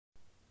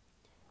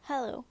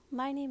Hello,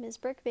 my name is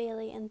Brooke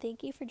Bailey, and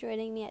thank you for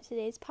joining me at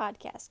today's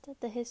podcast,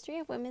 The History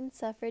of Women's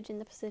Suffrage in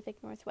the Pacific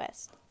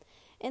Northwest.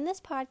 In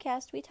this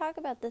podcast, we talk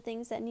about the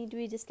things that need to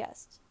be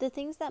discussed, the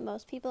things that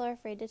most people are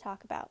afraid to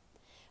talk about.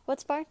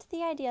 What sparked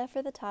the idea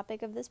for the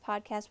topic of this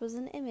podcast was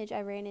an image I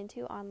ran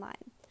into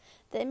online.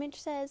 The image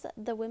says,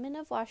 "The women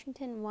of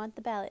Washington want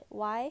the ballot."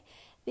 Why?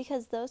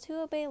 Because those who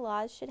obey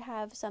laws should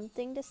have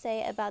something to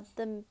say about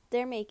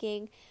their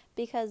making,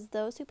 because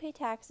those who pay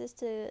taxes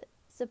to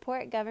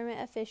support government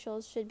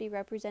officials should be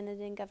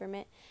represented in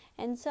government,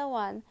 and so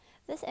on.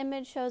 This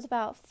image shows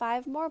about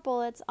 5 more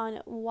bullets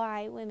on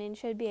why women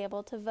should be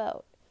able to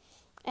vote.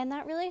 And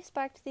that really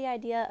sparked the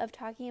idea of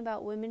talking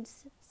about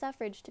women's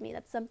suffrage to me.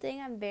 That's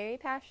something I'm very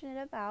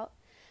passionate about,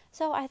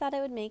 so I thought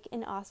I would make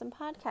an awesome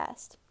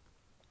podcast.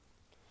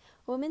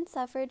 Women's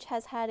suffrage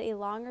has had a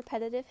long,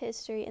 repetitive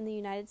history in the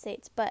United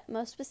States, but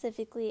most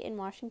specifically in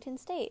Washington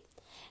state.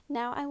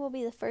 Now I will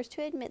be the first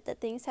to admit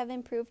that things have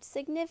improved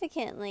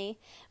significantly,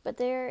 but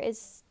there is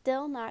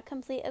still not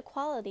complete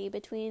equality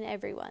between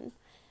everyone,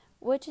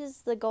 which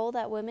is the goal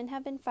that women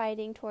have been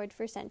fighting toward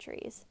for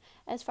centuries.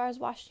 As far as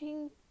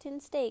Washington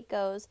state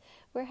goes,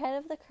 we're ahead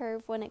of the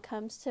curve when it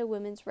comes to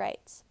women's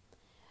rights.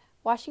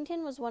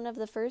 Washington was one of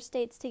the first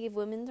states to give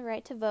women the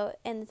right to vote,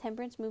 and the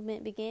temperance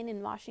movement began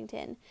in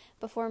Washington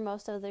before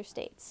most other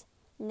states.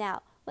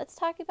 Now, let's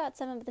talk about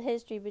some of the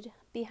history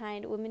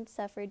behind women's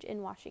suffrage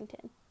in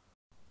Washington.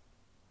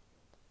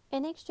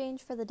 In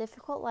exchange for the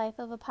difficult life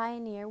of a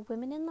pioneer,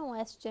 women in the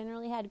West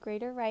generally had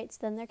greater rights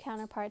than their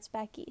counterparts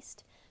back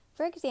east.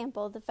 For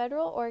example, the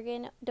Federal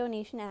Organ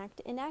Donation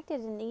Act,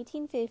 enacted in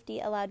 1850,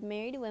 allowed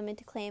married women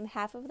to claim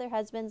half of their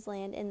husband's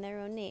land in their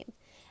own name.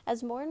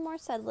 As more and more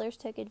settlers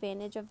took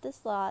advantage of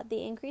this law,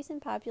 the increase in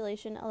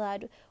population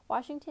allowed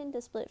Washington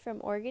to split from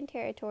Oregon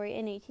Territory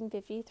in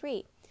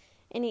 1853.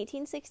 In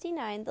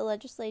 1869, the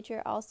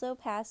legislature also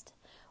passed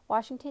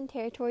Washington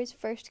Territory's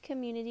first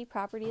community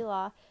property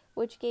law,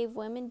 which gave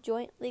women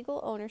joint legal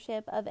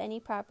ownership of any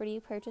property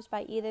purchased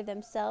by either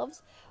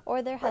themselves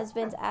or their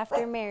husbands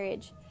after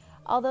marriage.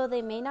 Although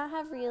they may not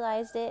have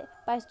realized it,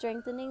 by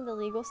strengthening the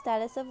legal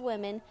status of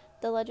women,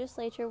 the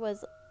legislature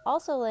was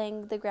also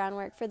laying the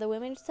groundwork for the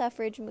women's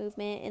suffrage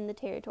movement in the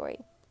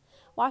territory.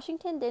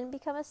 Washington didn't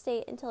become a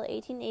state until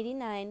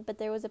 1889, but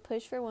there was a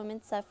push for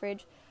women's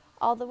suffrage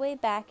all the way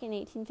back in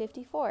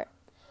 1854.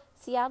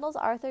 Seattle's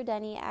Arthur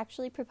Denny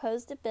actually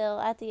proposed a bill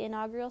at the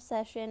inaugural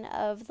session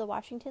of the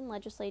Washington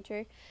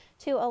legislature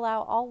to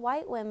allow all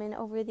white women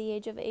over the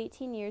age of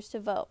 18 years to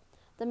vote.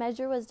 The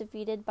measure was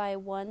defeated by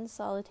one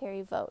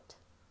solitary vote.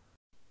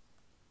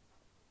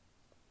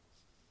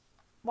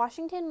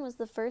 Washington was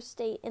the first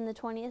state in the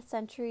 20th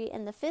century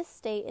and the 5th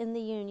state in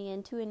the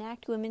Union to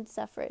enact women's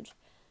suffrage.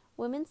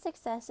 Women's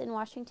success in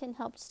Washington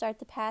helped start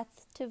the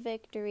path to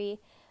victory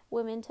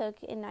women took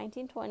in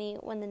 1920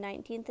 when the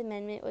 19th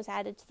Amendment was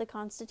added to the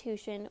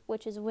Constitution,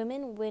 which is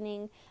women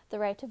winning the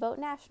right to vote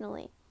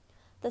nationally.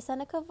 The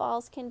Seneca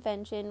Falls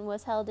Convention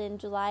was held in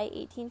July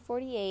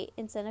 1848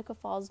 in Seneca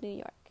Falls, New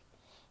York.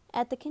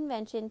 At the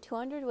convention,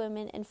 200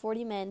 women and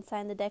 40 men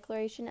signed the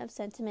Declaration of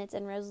Sentiments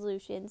and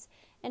Resolutions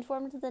and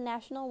formed the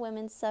National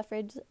Women's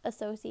Suffrage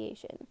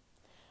Association.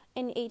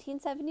 In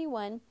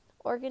 1871,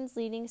 Oregon's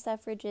leading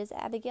suffragist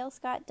Abigail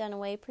Scott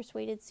Duniway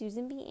persuaded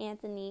Susan B.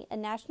 Anthony, a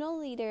national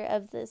leader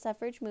of the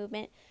suffrage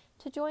movement,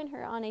 to join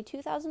her on a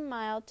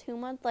 2,000-mile,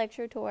 2-month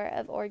lecture tour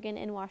of Oregon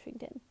and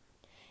Washington.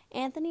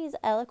 Anthony's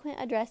eloquent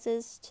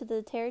addresses to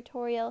the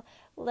territorial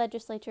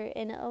legislature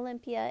in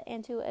Olympia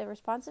and to a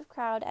responsive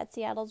crowd at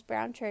Seattle's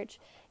Brown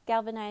Church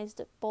galvanized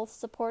both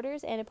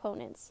supporters and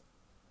opponents.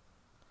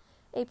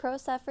 A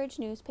pro-suffrage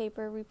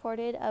newspaper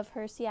reported of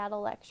her Seattle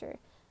lecture,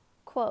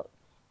 quote,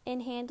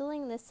 "In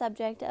handling this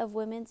subject of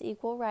women's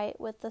equal right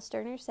with the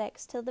sterner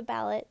sex to the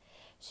ballot,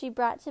 she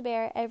brought to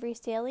bear every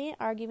salient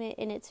argument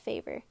in its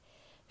favor,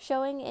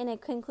 showing in a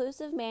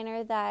conclusive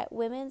manner that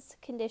women's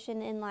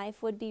condition in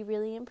life would be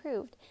really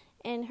improved,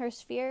 and her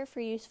sphere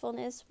for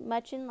usefulness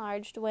much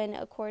enlarged when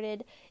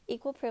accorded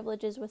equal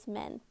privileges with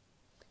men."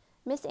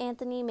 Miss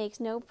Anthony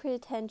makes no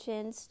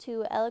pretensions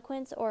to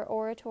eloquence or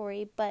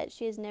oratory, but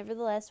she is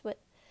nevertheless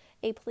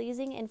a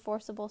pleasing and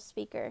forcible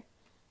speaker.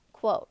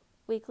 Quote,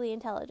 Weekly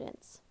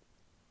Intelligence.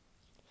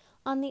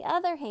 On the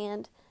other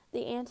hand,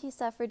 the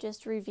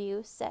Anti-Suffragist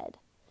Review said,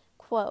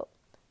 quote,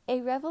 "A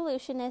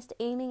revolutionist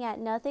aiming at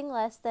nothing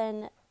less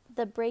than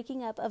the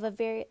breaking up of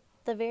the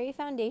very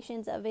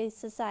foundations of a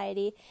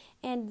society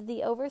and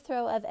the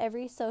overthrow of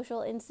every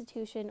social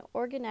institution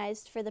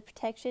organized for the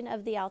protection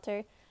of the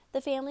altar,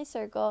 the family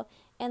circle,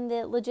 and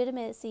the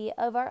legitimacy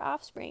of our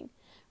offspring,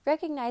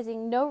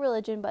 recognizing no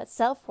religion but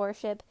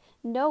self-worship,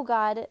 no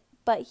God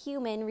but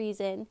human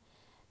reason,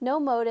 no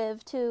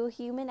motive to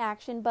human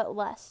action but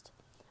lust.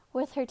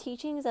 With her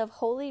teachings of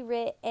Holy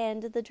Writ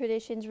and the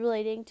traditions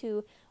relating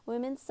to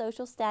women's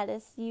social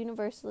status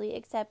universally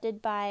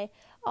accepted by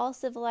all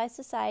civilized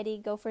society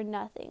go for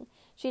nothing.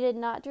 She did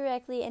not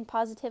directly and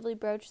positively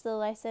broach the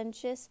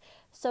licentious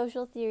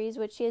social theories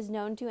which she is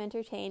known to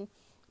entertain,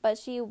 but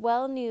she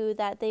well knew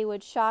that they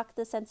would shock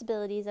the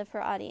sensibilities of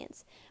her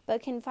audience,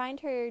 but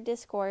confined her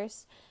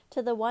discourse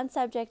to the one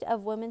subject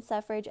of women's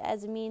suffrage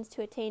as a means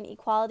to attain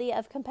equality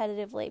of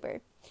competitive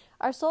labor.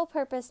 Our sole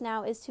purpose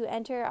now is to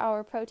enter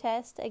our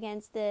protest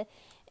against the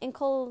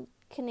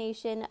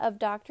inculcation of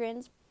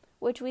doctrines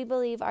which we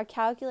believe are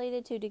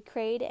calculated to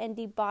degrade and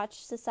debauch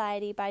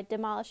society by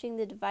demolishing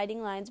the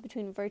dividing lines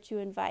between virtue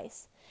and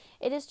vice.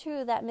 It is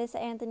true that Miss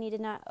Anthony did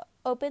not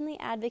openly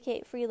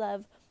advocate free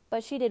love,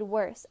 but she did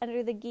worse.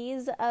 Under the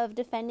guise of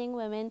defending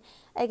women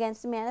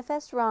against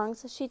manifest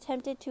wrongs, she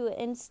attempted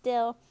to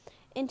instill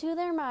into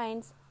their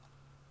minds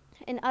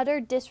an utter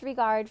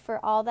disregard for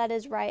all that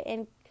is right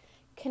and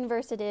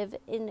conservative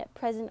in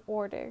present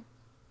order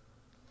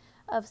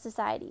of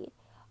society.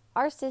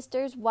 Our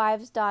sisters,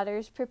 wives,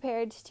 daughters,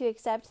 prepared to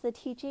accept the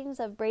teachings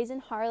of brazen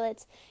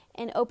harlots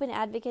and open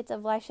advocates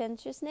of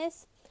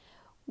licentiousness,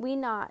 we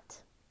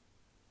not.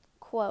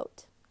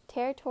 Quote,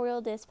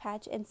 Territorial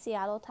Dispatch and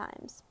Seattle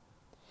Times.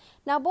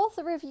 Now, both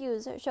the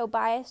reviews show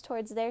bias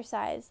towards their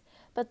sides,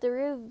 but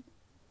the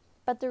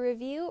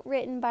review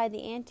written by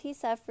the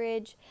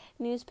anti-suffrage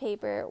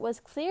newspaper was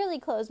clearly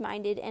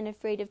closed-minded and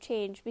afraid of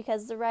change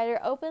because the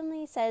writer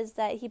openly says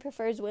that he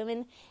prefers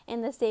women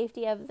in the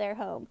safety of their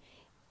home.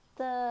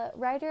 The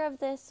writer of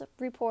this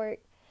report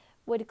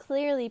would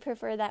clearly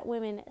prefer that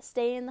women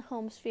stay in the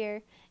home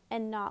sphere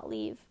and not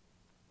leave.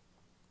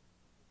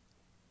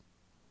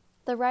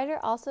 The writer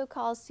also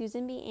calls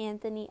Susan B.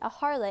 Anthony a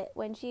harlot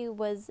when she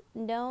was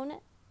known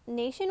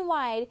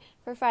nationwide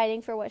for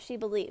fighting for what she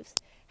believes.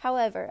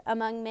 However,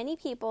 among many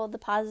people, the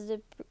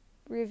positive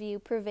review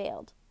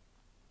prevailed.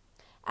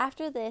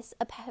 After this,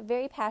 a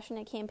very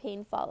passionate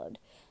campaign followed.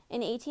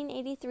 In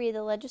 1883,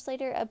 the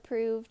legislature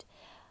approved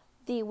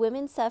the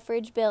women's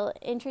suffrage bill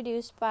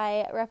introduced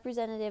by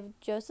Representative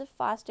Joseph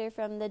Foster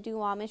from the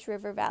Duwamish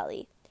River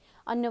Valley.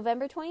 On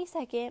November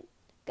 22nd,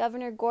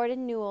 Governor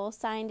Gordon Newell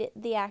signed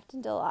the act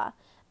into law.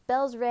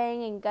 Bells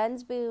rang and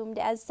guns boomed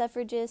as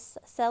suffragists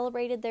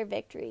celebrated their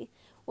victory.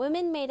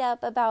 Women made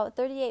up about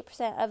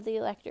 38% of the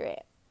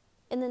electorate.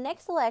 In the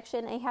next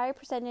election, a higher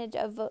percentage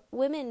of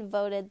women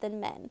voted than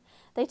men.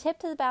 They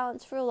tipped the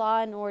balance for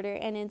law and order,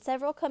 and in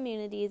several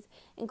communities,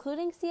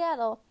 including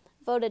Seattle,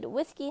 voted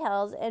whiskey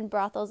hells and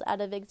brothels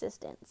out of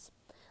existence.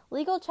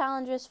 Legal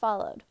challenges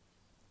followed.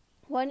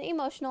 One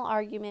emotional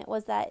argument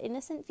was that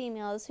innocent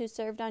females who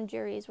served on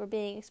juries were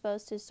being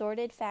exposed to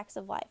sordid facts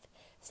of life,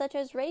 such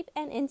as rape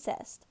and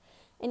incest.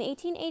 In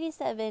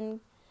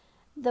 1887,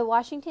 the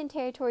Washington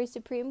Territory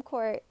Supreme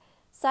Court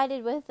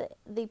sided with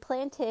the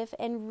plaintiff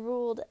and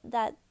ruled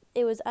that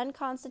it was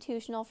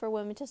unconstitutional for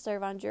women to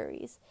serve on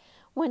juries.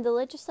 When the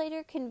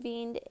legislature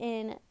convened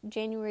in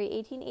January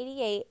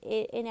 1888,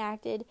 it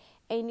enacted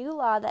a new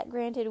law that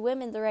granted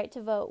women the right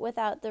to vote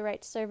without the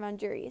right to serve on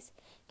juries.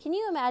 Can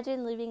you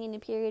imagine living in a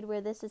period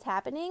where this is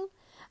happening?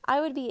 I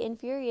would be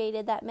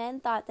infuriated that men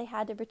thought they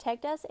had to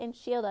protect us and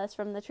shield us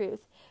from the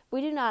truth.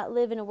 We do not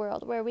live in a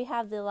world where we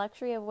have the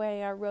luxury of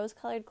wearing our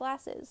rose-colored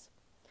glasses.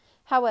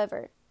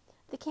 However,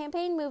 the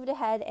campaign moved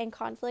ahead and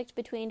conflict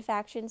between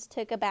factions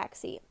took a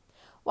backseat.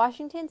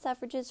 Washington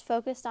suffragists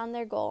focused on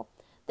their goal.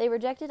 They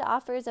rejected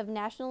offers of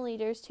national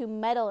leaders to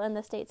meddle in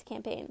the state's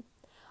campaign.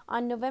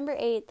 On November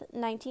 8,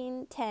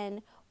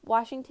 1910,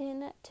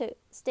 Washington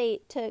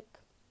state took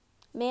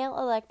male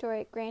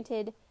electorate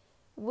granted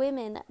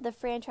women the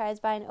franchise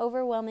by an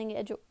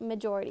overwhelming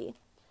majority,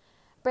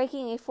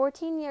 breaking a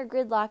 14-year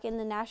gridlock in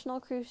the national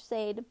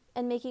crusade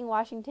and making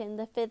Washington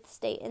the fifth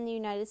state in the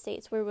United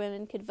States where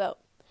women could vote.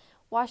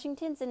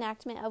 Washington's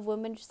enactment of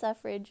women's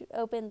suffrage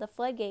opened the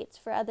floodgates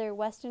for other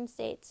western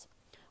states,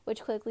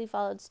 which quickly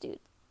followed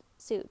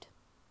suit.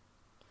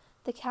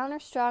 The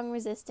counter-strong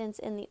resistance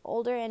in the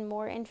older and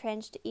more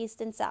entrenched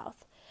East and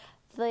South.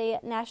 The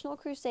National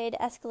Crusade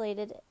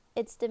escalated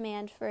its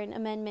demand for an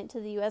amendment to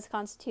the U.S.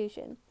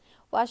 Constitution.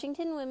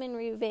 Washington women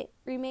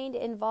remained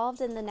involved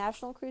in the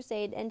National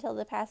Crusade until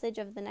the passage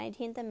of the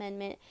 19th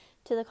Amendment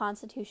to the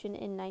Constitution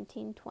in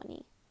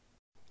 1920.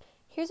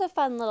 Here's a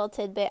fun little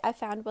tidbit I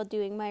found while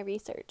doing my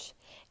research.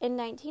 In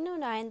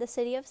 1909, the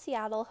city of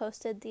Seattle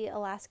hosted the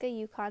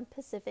Alaska-Yukon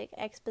Pacific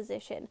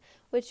Exposition,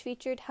 which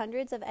featured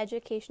hundreds of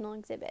educational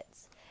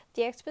exhibits.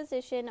 The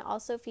exposition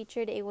also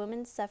featured a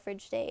women's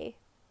suffrage day.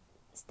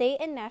 State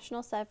and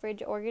national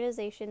suffrage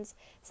organizations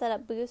set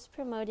up booths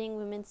promoting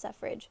women's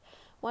suffrage.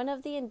 One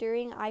of the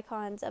enduring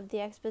icons of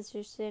the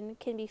exposition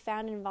can be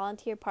found in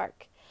Volunteer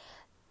Park.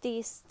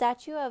 The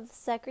statue of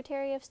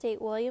Secretary of State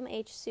William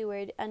H.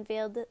 Seward,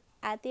 unveiled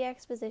at the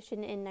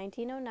exposition in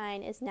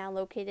 1909, is now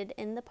located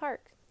in the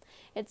park.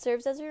 It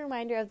serves as a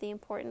reminder of the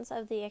importance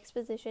of the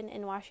exposition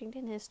in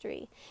Washington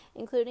history,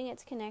 including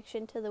its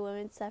connection to the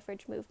women's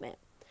suffrage movement.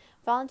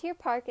 Volunteer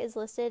Park is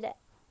listed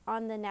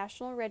on the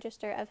National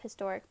Register of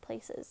Historic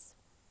Places.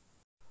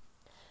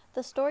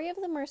 The story of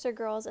the Mercer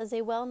girls is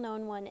a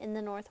well-known one in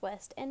the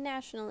Northwest and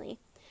nationally.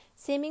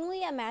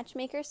 seemingly a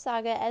matchmaker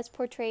saga as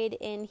portrayed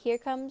in Here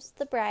Comes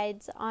the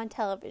Brides on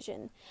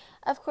television.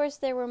 Of course,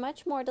 there were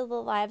much more to the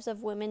lives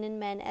of women and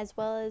men, as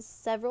well as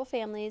several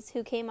families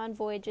who came on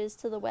voyages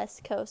to the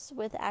West Coast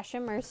with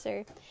Asha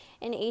Mercer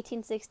in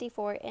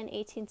 1864 and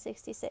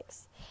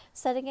 1866.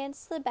 Set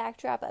against the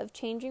backdrop of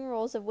changing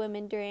roles of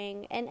women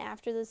during and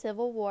after the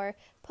Civil War,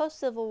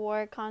 post-Civil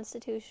War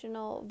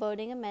constitutional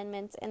voting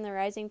amendments, and the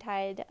rising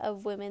tide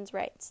of women's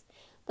rights.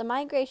 The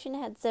migration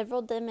had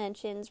several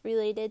dimensions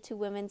related to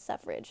women's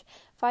suffrage.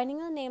 Finding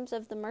the names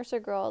of the Mercer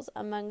girls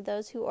among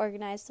those who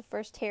organized the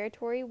first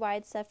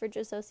territory-wide suffrage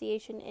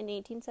association in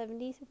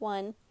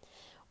 1871,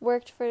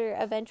 worked for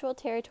eventual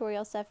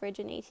territorial suffrage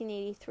in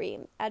 1883,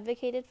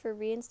 advocated for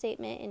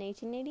reinstatement in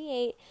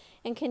 1888,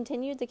 and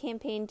continued the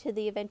campaign to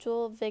the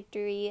eventual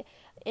victory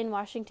in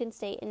Washington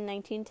state in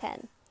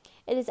 1910.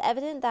 It is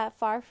evident that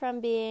far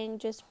from being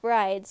just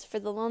brides for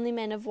the lonely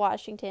men of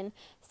Washington,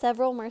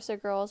 several Mercer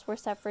girls were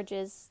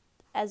suffragists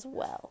as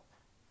well.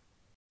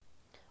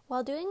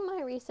 While doing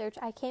my research,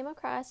 I came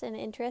across an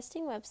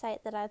interesting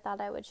website that I thought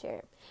I would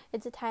share.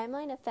 It's a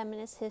timeline of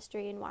feminist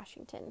history in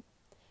Washington.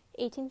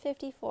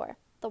 1854.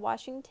 The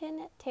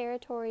Washington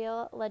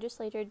Territorial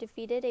Legislature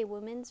defeated a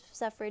women's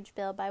suffrage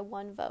bill by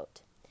 1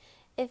 vote.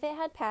 If it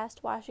had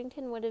passed,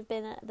 Washington would have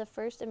been the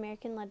first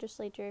American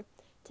legislature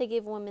to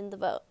give women the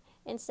vote.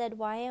 Instead,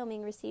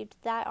 Wyoming received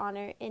that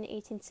honor in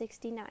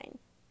 1869.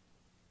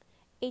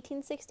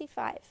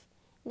 1865.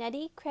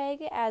 Nettie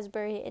Craig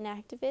Asbury, an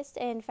activist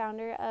and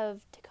founder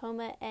of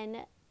Tacoma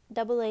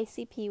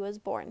NAACP, was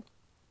born.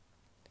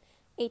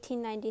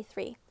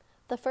 1893.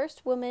 The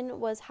first woman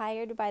was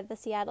hired by the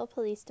Seattle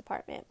Police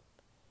Department.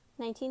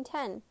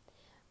 1910.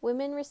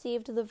 Women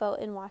received the vote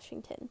in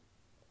Washington.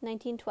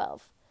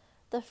 1912.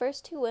 The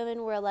first 2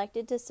 women were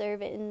elected to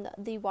serve in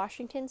the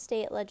Washington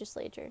State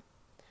Legislature.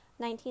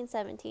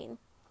 1917.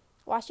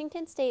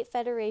 Washington State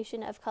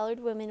Federation of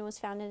Colored Women was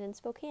founded in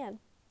Spokane.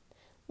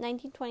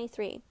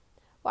 1923.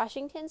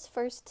 Washington's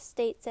first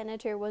state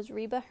senator was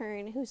Reba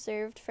Hearn, who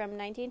served from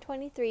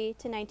 1923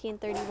 to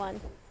 1931.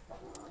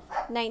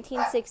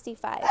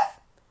 1965.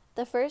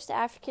 The first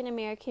African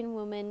American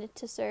woman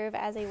to serve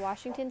as a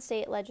Washington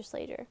state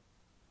legislator.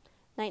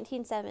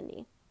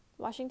 1970.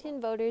 Washington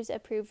voters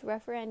approved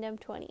Referendum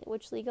 20,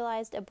 which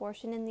legalized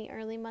abortion in the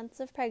early months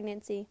of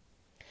pregnancy.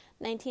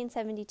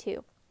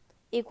 1972.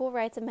 Equal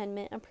Rights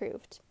Amendment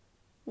approved.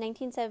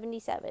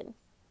 1977.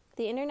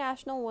 The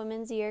International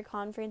Women's Year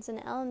Conference in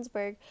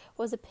Ellensburg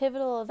was a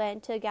pivotal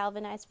event to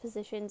galvanize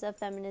positions of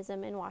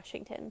feminism in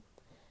Washington.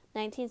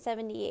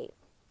 1978.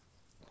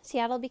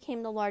 Seattle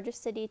became the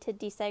largest city to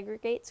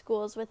desegregate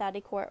schools without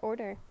a court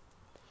order.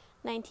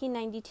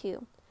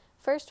 1992.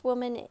 First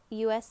woman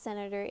U.S.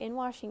 Senator in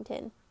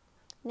Washington.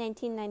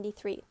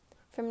 1993.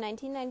 From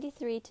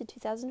 1993 to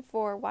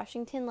 2004,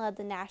 Washington led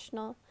the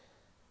national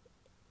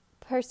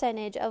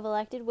percentage of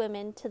elected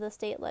women to the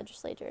state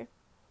legislature.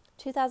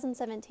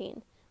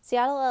 2017.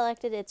 Seattle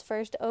elected its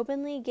first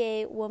openly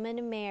gay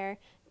woman mayor,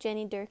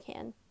 Jenny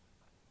Durkan.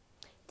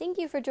 Thank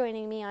you for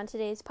joining me on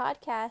today's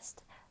podcast,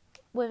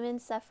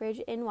 Women's Suffrage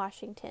in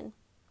Washington.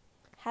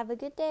 Have a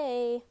good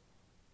day.